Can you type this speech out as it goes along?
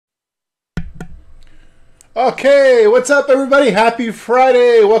Okay, what's up, everybody? Happy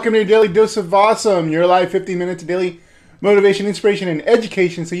Friday. Welcome to your Daily Dose of Awesome, your live 15 minutes of daily motivation, inspiration, and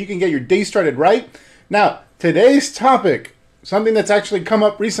education so you can get your day started right. Now, today's topic, something that's actually come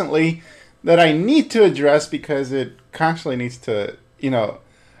up recently that I need to address because it constantly needs to,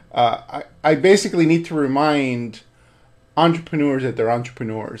 I basically need to remind entrepreneurs that they're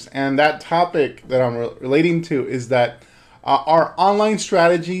entrepreneurs. And that topic that I'm relating to is that our online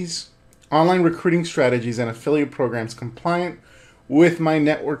strategies, online recruiting strategies, and affiliate programs compliant with my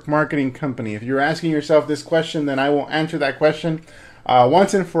network marketing company? If you're asking yourself this question, then I will answer that question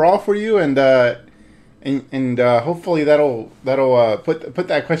once and for all for you, and hopefully that'll put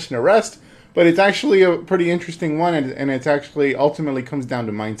that question to rest. But it's actually a pretty interesting one, and it's actually ultimately comes down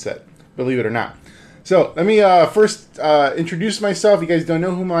to mindset, believe it or not. So let me first introduce myself. You guys don't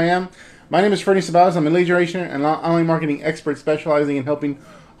know who I am. My name is Fernie Sabalas. I'm a lead generation and online marketing expert specializing in helping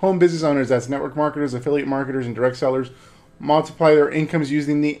home business owners, that's network marketers, affiliate marketers, and direct sellers, multiply their incomes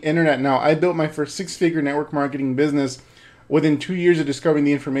using the internet. Now, I built my first six-figure network marketing business within 2 years of discovering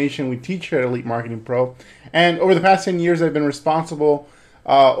the information we teach here at Elite Marketing Pro. And over the past 10 years, I've been responsible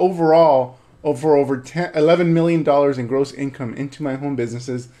overall for over $11 million in gross income into my home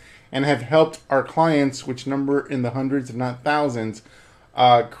businesses, and have helped our clients, which number in the hundreds if not thousands,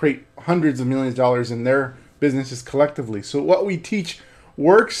 create hundreds of millions of dollars in their businesses collectively. So what we teach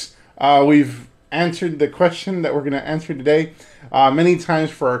works. We've answered the question that we're going to answer today many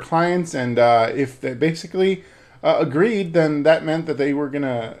times for our clients, and if they basically agreed, then that meant that they were going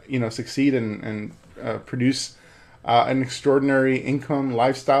to succeed and produce an extraordinary income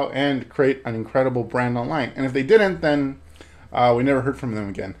lifestyle and create an incredible brand online. And if they didn't, then we never heard from them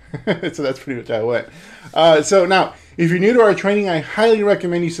again. So that's pretty much how it went. So now, if you're new to our training, I highly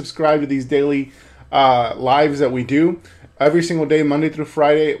recommend you subscribe to these daily lives that we do every single day, Monday through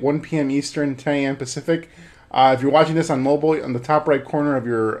Friday, 1 p.m. Eastern, 10 a.m. Pacific. If you're watching this on mobile, on the top right corner of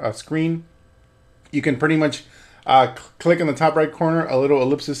your screen, you can pretty much click on the top right corner. A little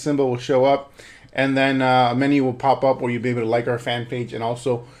ellipsis symbol will show up, and then a menu will pop up where you'll be able to like our fan page and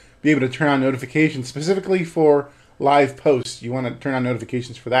also be able to turn on notifications specifically for live posts. You want to turn on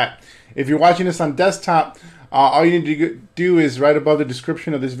notifications for that. If you're watching this on desktop, all you need to do is right above the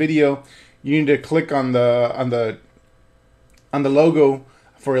description of this video, you need to click on the logo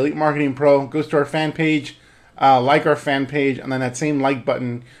for Elite Marketing Pro. Goes to our fan page, like our fan page, and then that same like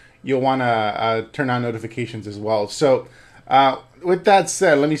button, you'll want to turn on notifications as well. So with that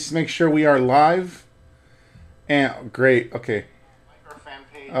said, let me make sure we are live. And great, okay.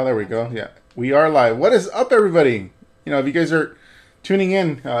 Oh, there we go. Yeah, we are live. What is up, everybody? If you guys are tuning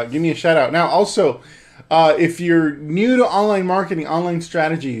in, give me a shout out. Now, also, if you're new to online marketing, online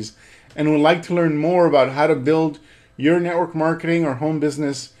strategies, and would like to learn more about how to build your network marketing or home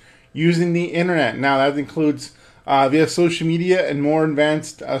business using the internet. Now that includes via social media and more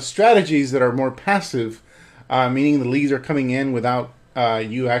advanced strategies that are more passive, meaning the leads are coming in without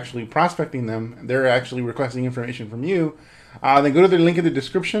you actually prospecting them. They're actually requesting information from you. Then go to the link in the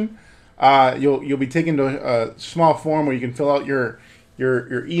description. You'll be taken to a small form where you can fill out your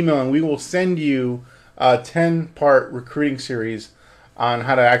email, and we will send you a 10-part recruiting series on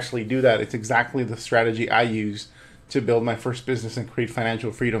how to actually do that. It's exactly the strategy I used to build my first business and create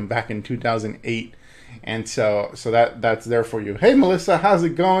financial freedom back in 2008. And so that's there for you. Hey, Melissa, how's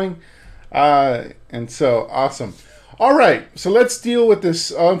it going? And so awesome. All right, so let's deal with this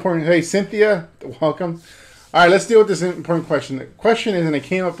important. Hey, Cynthia, welcome. All right, let's deal with this important question. The question is, and it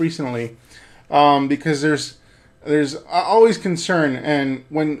came up recently, because there's always concern, and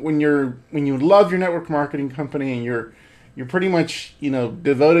when you love your network marketing company and you're pretty much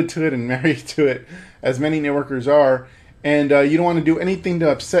devoted to it and married to it, as many networkers are, and you don't want to do anything to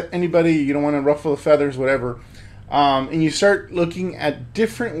upset anybody. You don't want to ruffle the feathers, whatever. And you start looking at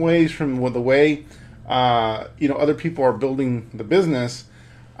different ways from the way other people are building the business.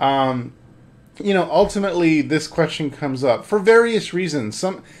 Ultimately, this question comes up for various reasons.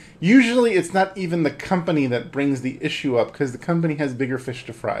 Usually, it's not even the company that brings the issue up because the company has bigger fish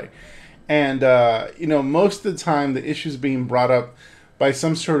to fry. And, most of the time, the issue is being brought up by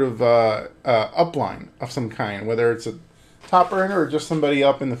some sort of upline of some kind, whether it's a top earner or just somebody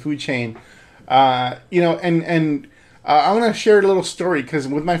up in the food chain. I'm going to share a little story because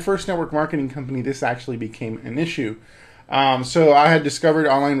with my first network marketing company, this actually became an issue. So I had discovered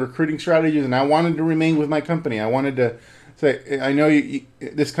online recruiting strategies, and I wanted to remain with my company. I wanted to say, I know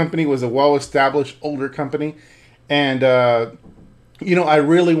this company was a well-established, older company, and I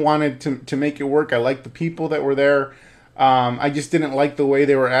really wanted to make it work. I liked the people that were there. I just didn't like the way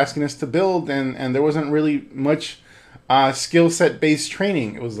they were asking us to build, and there wasn't really much skill set based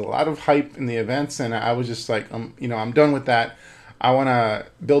training. It was a lot of hype in the events, and I was just like, I'm done with that. I want to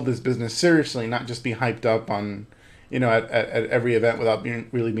build this business seriously, not just be hyped up on, at every event without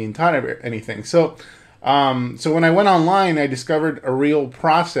really being taught anything. So, so when I went online, I discovered a real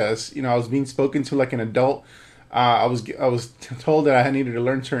process. I was being spoken to like an adult. I was told that I needed to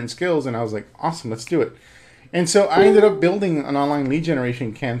learn certain skills, and I was like, awesome, let's do it. And so I ended up building an online lead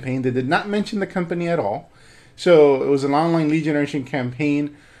generation campaign that did not mention the company at all. So it was an online lead generation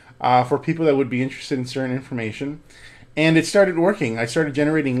campaign for people that would be interested in certain information. And it started working. I started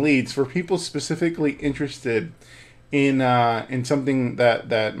generating leads for people specifically interested in something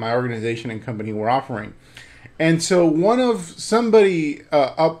that my organization and company were offering. And so somebody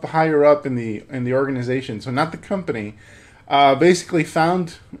higher up in the organization, so not the company, basically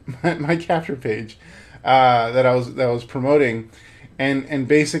found my capture page that I was promoting, and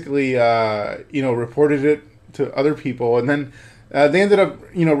basically reported it to other people, and then they ended up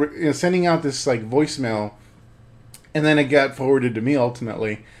sending out this like voicemail, and then it got forwarded to me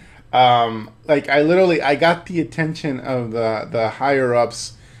ultimately. I got the attention of the higher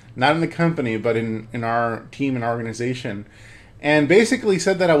ups, not in the company, but in our team and organization, and basically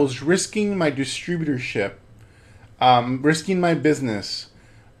said that I was risking my distributorship, risking my business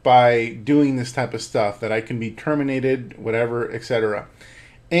by doing this type of stuff, that I can be terminated, whatever, etc.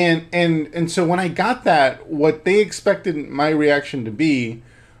 And so when I got that, what they expected my reaction to be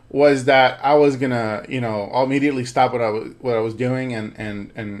was that I was gonna, I'll immediately stop what I was doing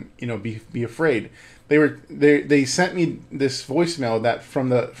and be afraid. They sent me this voicemail that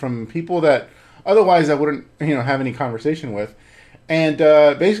from people that otherwise I wouldn't have any conversation with, and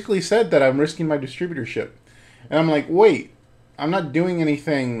basically said that I'm risking my distributorship. And I'm like, wait, I'm not doing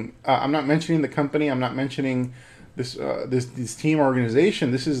anything. I'm not mentioning the company. I'm not mentioning this team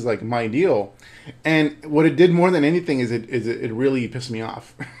organization. This is like my deal. And what it did more than anything is it really pissed me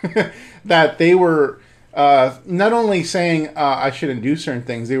off that they were not only saying I shouldn't do certain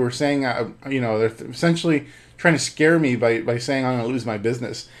things. They were saying they're essentially trying to scare me by saying I'm going to lose my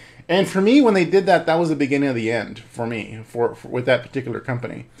business. And for me, when they did that, that was the beginning of the end for me for with that particular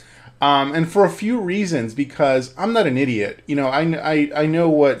company. And for a few reasons, because I'm not an idiot. I know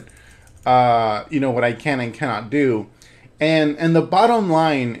what what I can and cannot do, and the bottom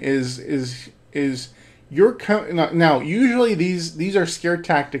line is your now usually these are scare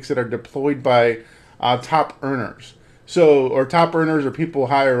tactics that are deployed by top earners. Or top earners or people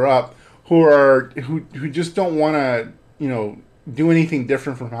higher up who just don't want to do anything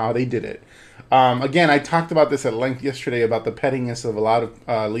different from how they did it. Again, I talked about this at length yesterday about the pettiness of a lot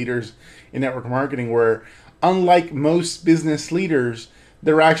of leaders in network marketing, where unlike most business leaders,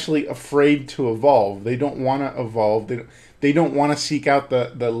 they're actually afraid to evolve. They don't want to evolve. They don't want to seek out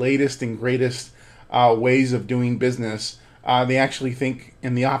the latest and greatest ways of doing business. They actually think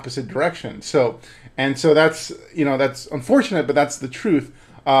in the opposite direction. So that's that's unfortunate, but that's the truth.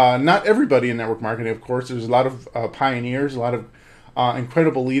 Not everybody in network marketing, of course. There's a lot of pioneers, a lot of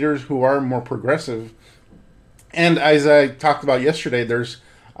incredible leaders who are more progressive. And as I talked about yesterday,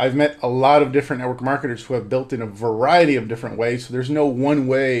 I've met a lot of different network marketers who have built in a variety of different ways. So there's no one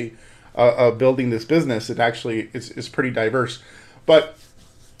way of building this business. It actually is pretty diverse. But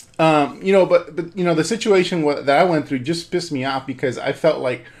the situation that I went through just pissed me off, because I felt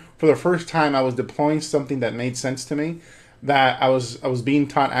like for the first time I was deploying something that made sense to me, that I was being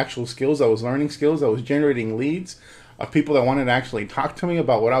taught actual skills, I was learning skills, I was generating leads of people that wanted to actually talk to me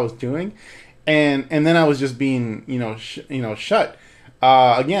about what I was doing, and then I was just being shut.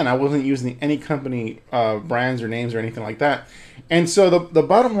 Again, I wasn't using any company brands or names or anything like that. And so the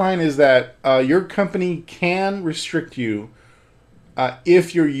bottom line is that your company can restrict you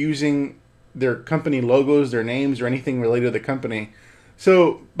if you're using their company logos, their names, or anything related to the company.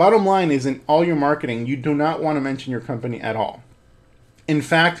 So bottom line is, in all your marketing, you do not want to mention your company at all. In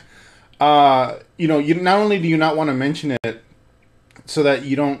fact, you not only do you not want to mention it so that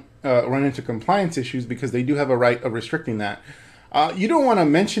you don't run into compliance issues, because they do have a right of restricting that. You don't want to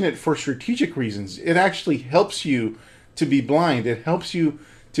mention it for strategic reasons. It actually helps you to be blind. It helps you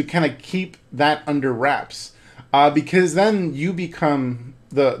to kind of keep that under wraps, because then you become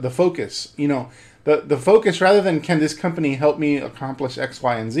the focus. The focus, rather than can this company help me accomplish X,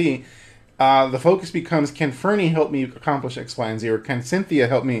 Y, and Z, the focus becomes, can Fernie help me accomplish X, Y, and Z, or can Cynthia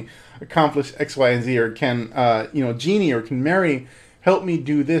help me accomplish X, Y, and Z, or can Jeannie or can Mary help me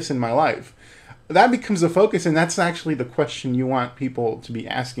do this in my life? That becomes the focus, and that's actually the question you want people to be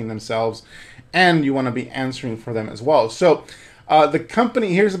asking themselves, and you want to be answering for them as well. So the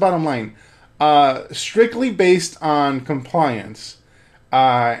company, here's the bottom line, strictly based on compliance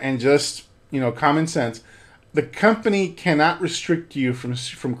and just common sense, the company cannot restrict you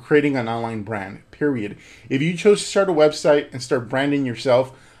from creating an online brand. Period. If you chose to start a website and start branding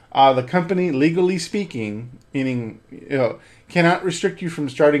yourself, the company, legally speaking, meaning cannot restrict you from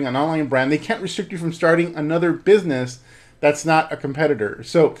starting an online brand. They can't restrict you from starting another business that's not a competitor.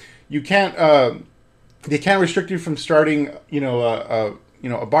 So you can't. They can't restrict you from starting, a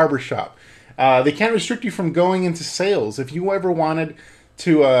barber shop. They can't restrict you from going into sales. If you ever wanted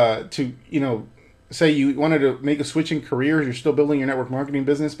to say you wanted to make a switch in careers, you're still building your network marketing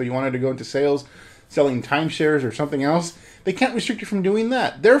business, but you wanted to go into sales, selling timeshares or something else, they can't restrict you from doing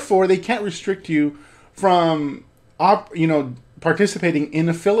that. Therefore, they can't restrict you from participating in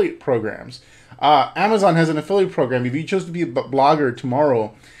affiliate programs. Amazon has an affiliate program. If you chose to be a blogger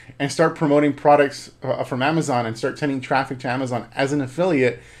tomorrow and start promoting products from Amazon and start sending traffic to Amazon as an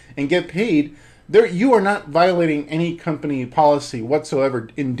affiliate and get paid, you are not violating any company policy whatsoever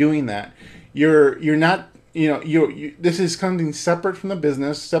in doing that. You're not, this is something separate from the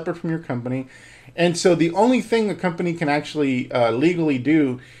business, separate from your company. And so the only thing a company can actually legally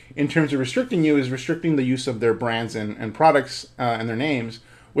do in terms of restricting you is restricting the use of their brands and products and their names,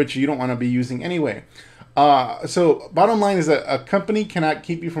 which you don't want to be using anyway. So bottom line is that a company cannot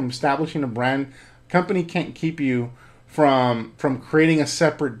keep you from establishing a brand. Company can't keep you from creating a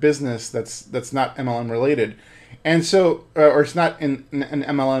separate business that's not MLM related. And so, or it's not an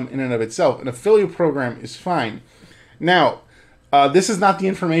MLM in and of itself. An affiliate program is fine. Now, this is not the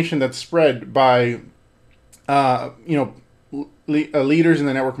information that's spread by, leaders in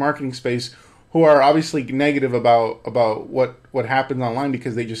the network marketing space who are obviously negative about what happens online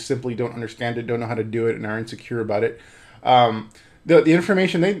because they just simply don't understand it, don't know how to do it, and are insecure about it. The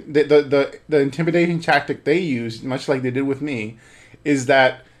information the intimidating tactic they use, much like they did with me, is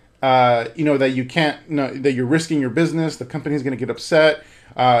that that you can't, that you're risking your business, the company's going to get upset,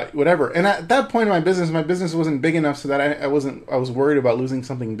 whatever. And at that point in my business wasn't big enough so that I was worried about losing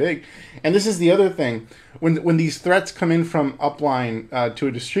something big. And this is the other thing, when these threats come in from upline to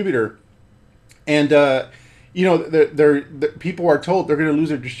a distributor, and people are told they're going to lose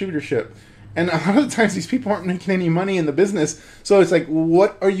their distributorship. And a lot of the times these people aren't making any money in the business. So it's like,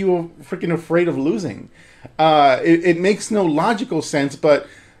 what are you freaking afraid of losing? It makes no logical sense, but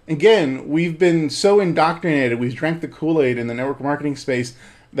again, we've been so indoctrinated. We've drank the Kool-Aid in the network marketing space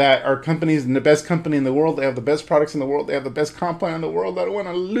that our company's the best company in the world. They have the best products in the world. They have the best comp plan in the world. I don't want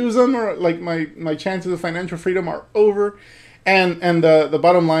to lose them, or like my chances of financial freedom are over. And the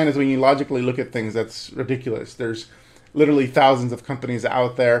bottom line is, when you logically look at things, that's ridiculous. There's literally thousands of companies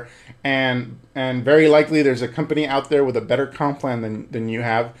out there, and very likely there's a company out there with a better comp plan than you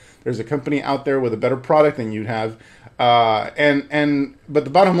have. There's a company out there with a better product than you have. But the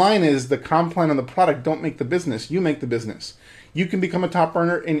bottom line is, the comp plan and the product don't make the business. You make the business. You can become a top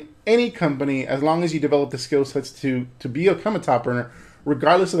earner in any company as long as you develop the skill sets to become a top earner,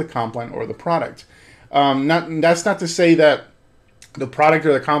 regardless of the comp plan or the product. That's not to say that the product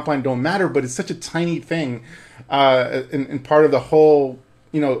or the comp plan don't matter, but it's such a tiny thing in part of the whole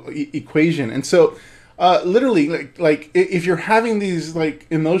equation. And so literally, like if you're having these like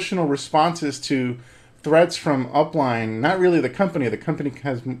emotional responses to threats from upline, not really the company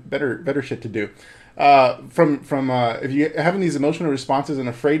has better shit to do. If you're having these emotional responses and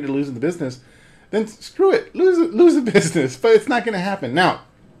afraid to lose the business, then screw it, lose the business. But it's not going to happen. Now,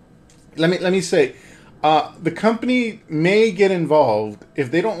 let me say, the company may get involved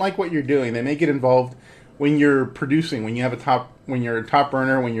if they don't like what you're doing. They may get involved when you're producing, when you're a top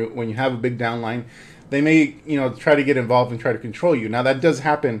earner, when you have a big downline. They may try to get involved and try to control you. Now that does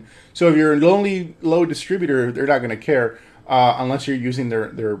happen. So if you're a low distributor, they're not going to care unless you're using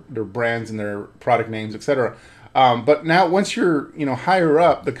their brands and their product names, etc. But now once you're higher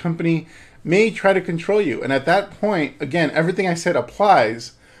up, the company may try to control you, and at that point, again, everything I said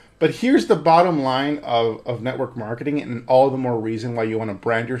applies. But here's the bottom line of network marketing, and all the more reason why you want to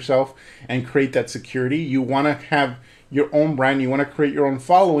brand yourself and create that security. You want to have your own brand. You want to create your own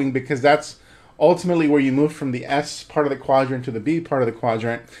following, because that's ultimately where you move from the S part of the quadrant to the B part of the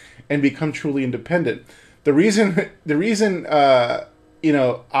quadrant and become truly independent. The reason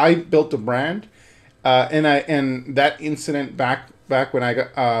I built a brand, and that incident back when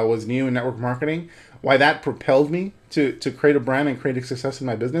I was new in network marketing, why that propelled me to create a brand and create a success in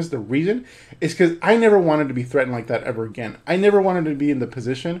my business, the reason is because I never wanted to be threatened like that ever again. I never wanted to be in the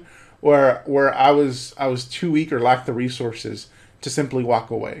position where I was too weak or lacked the resources to simply walk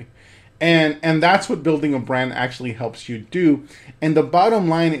away. And that's what building a brand actually helps you do. And the bottom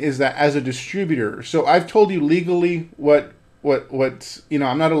line is that as a distributor, so I've told you legally what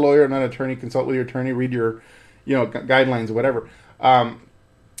I'm not a lawyer, I'm not an attorney. Consult with your attorney, read your guidelines or whatever.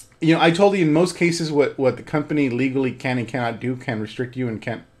 I told you in most cases what the company legally can and cannot do, can restrict you and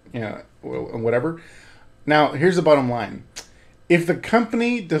can't, and whatever. Now, here's the bottom line. If the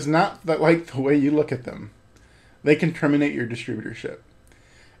company does not like the way you look at them, they can terminate your distributorship.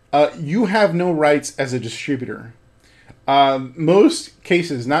 You have no rights as a distributor. Most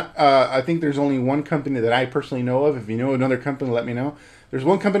cases, not. I think there's only one company that I personally know of. If you know another company, let me know. There's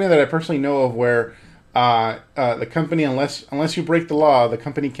one company that I personally know of where the company, unless you break the law, the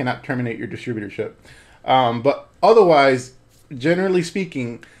company cannot terminate your distributorship. But otherwise, generally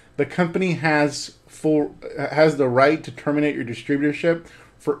speaking, the company has the right to terminate your distributorship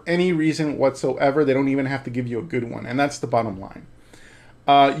for any reason whatsoever. They don't even have to give you a good one, and that's the bottom line.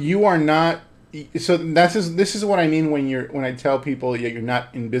 You are not. So this is what I mean when I tell people, yeah, you're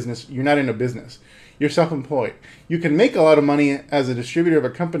not in business. You're not in a business. You're self-employed. You can make a lot of money as a distributor of a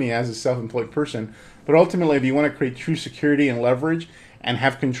company as a self-employed person, but ultimately, if you want to create true security and leverage and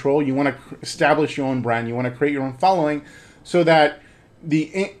have control, you want to establish your own brand. You want to create your own following, so that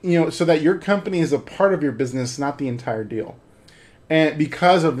so that your company is a part of your business, not the entire deal. And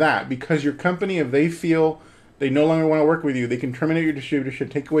because of that, because your company, if they feel they no longer want to work with you, they can terminate your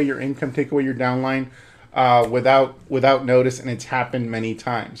distributorship, take away your income, take away your downline without notice, and it's happened many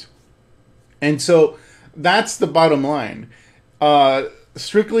times. And so that's the bottom line.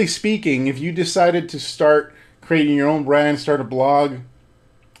 Strictly speaking, if you decided to start creating your own brand, start a blog,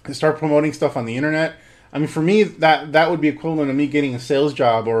 and start promoting stuff on the internet, I mean, for me, that would be equivalent to me getting a sales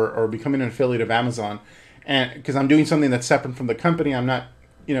job or becoming an affiliate of Amazon, and because I'm doing something that's separate from the company, I'm not.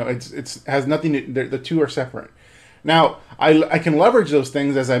 It's has nothing to. The two are separate. Now, I can leverage those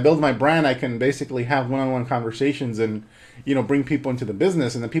things as I build my brand. I can basically have one-on-one conversations and bring people into the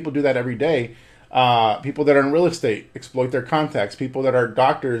business, and the people do that every day. People that are in real estate exploit their contacts. People that are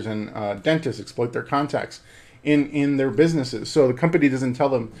doctors and dentists exploit their contacts in their businesses. So the company doesn't tell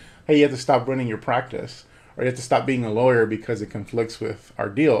them, hey, you have to stop running your practice, or you have to stop being a lawyer because it conflicts with our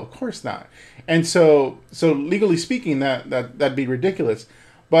deal. Of course not. And so legally speaking, that'd be ridiculous.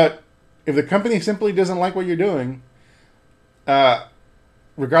 But if the company simply doesn't like what you're doing,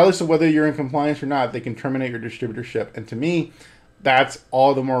 regardless of whether you're in compliance or not, they can terminate your distributorship. And to me, that's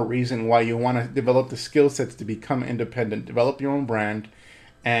all the more reason why you want to develop the skill sets to become independent, develop your own brand,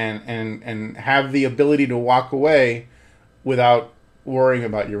 and have the ability to walk away without worrying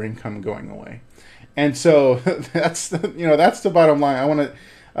about your income going away. And so that's the bottom line. I want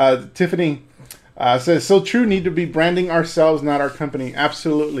to Tiffany says, so true, need to be branding ourselves, not our company.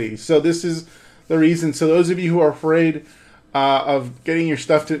 Absolutely. So this is the reason. So those of you who are afraid of getting your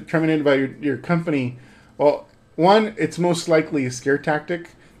stuff terminated by your company, well, one, it's most likely a scare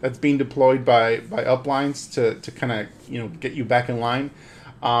tactic that's being deployed by uplines to kind of get you back in line.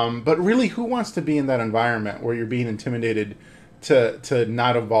 But really, who wants to be in that environment where you're being intimidated to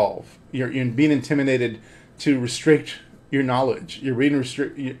not evolve? You're being intimidated to restrict your knowledge. You're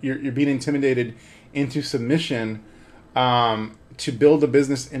being intimidated into submission to build a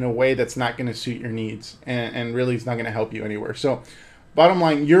business in a way that's not going to suit your needs and really is not going to help you anywhere. So, bottom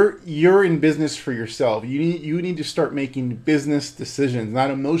line, you're in business for yourself. You need to start making business decisions,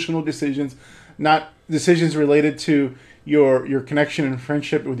 not emotional decisions, not decisions related to your connection and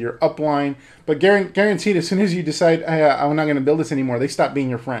friendship with your upline. But guaranteed, as soon as you decide, hey, I'm not going to build this anymore, they stop being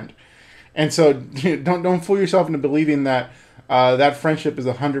your friend. And so don't fool yourself into believing that that friendship is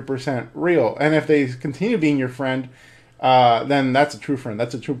 100% real. And if they continue being your friend, then that's a true friend.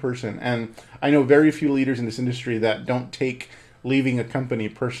 That's a true person. And I know very few leaders in this industry that don't take leaving a company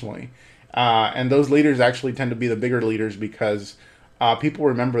personally. And those leaders actually tend to be the bigger leaders because people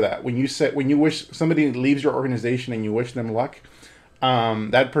remember that. When you wish somebody leaves your organization and you wish them luck,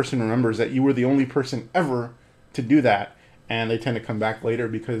 that person remembers that you were the only person ever to do that. And they tend to come back later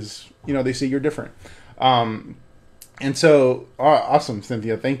because, they see you're different. And so, awesome,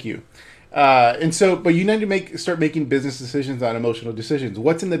 Cynthia. Thank you. But you need to start making business decisions, not emotional decisions.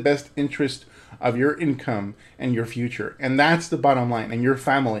 What's in the best interest of your income and your future? And that's the bottom line. And your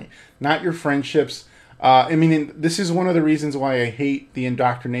family, not your friendships. This is one of the reasons why I hate the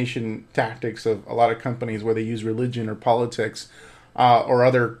indoctrination tactics of a lot of companies where they use religion or politics or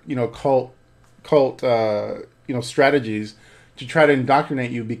other, cult strategies to try to indoctrinate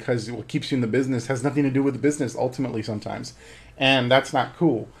you, because what keeps you in the business has nothing to do with the business ultimately sometimes. And that's not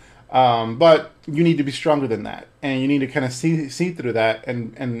cool. But you need to be stronger than that. And you need to kind of see through that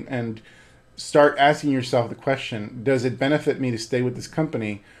and start asking yourself the question, does it benefit me to stay with this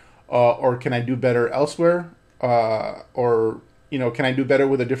company? Or can I do better elsewhere? Or can I do better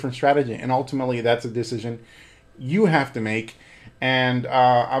with a different strategy? And ultimately, that's a decision you have to make. And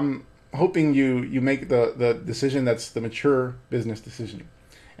I'm hoping you make the decision that's the mature business decision.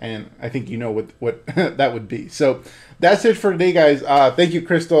 and I think you know what that would be. So that's it for today, guys. Thank you,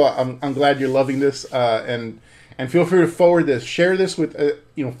 Crystal. I'm glad you're loving this, and feel free to forward this, share this with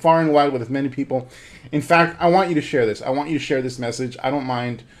far and wide with as many people. In fact, I want you to share this. I want you to share this message. I don't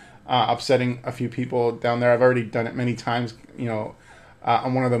mind upsetting a few people down there. I've already done it many times.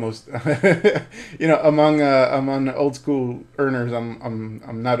 I'm one of the most, among old school earners.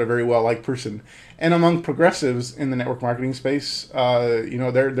 I'm not a very well liked person, and among progressives in the network marketing space,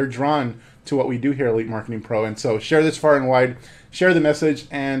 they're drawn to what we do here at Elite Marketing Pro. And so share this far and wide, share the message,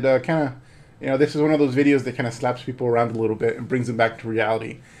 and this is one of those videos that kind of slaps people around a little bit and brings them back to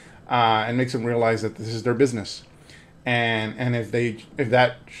reality, and makes them realize that this is their business, and if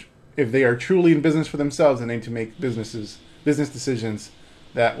they are truly in business for themselves, then they need to make business decisions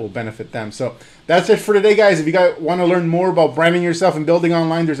that will benefit them. So that's it for today, guys. If you guys want to learn more about branding yourself and building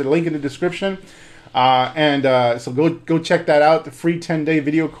online, there's a link in the description, so go check that out. The free 10-day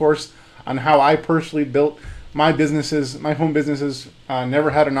video course on how I personally built my businesses, my home businesses.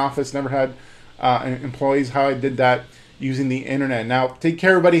 Never had an office, never had employees. How I did that using the internet. Now, take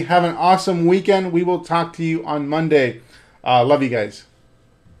care, everybody. Have an awesome weekend. We will talk to you on Monday. Love you guys.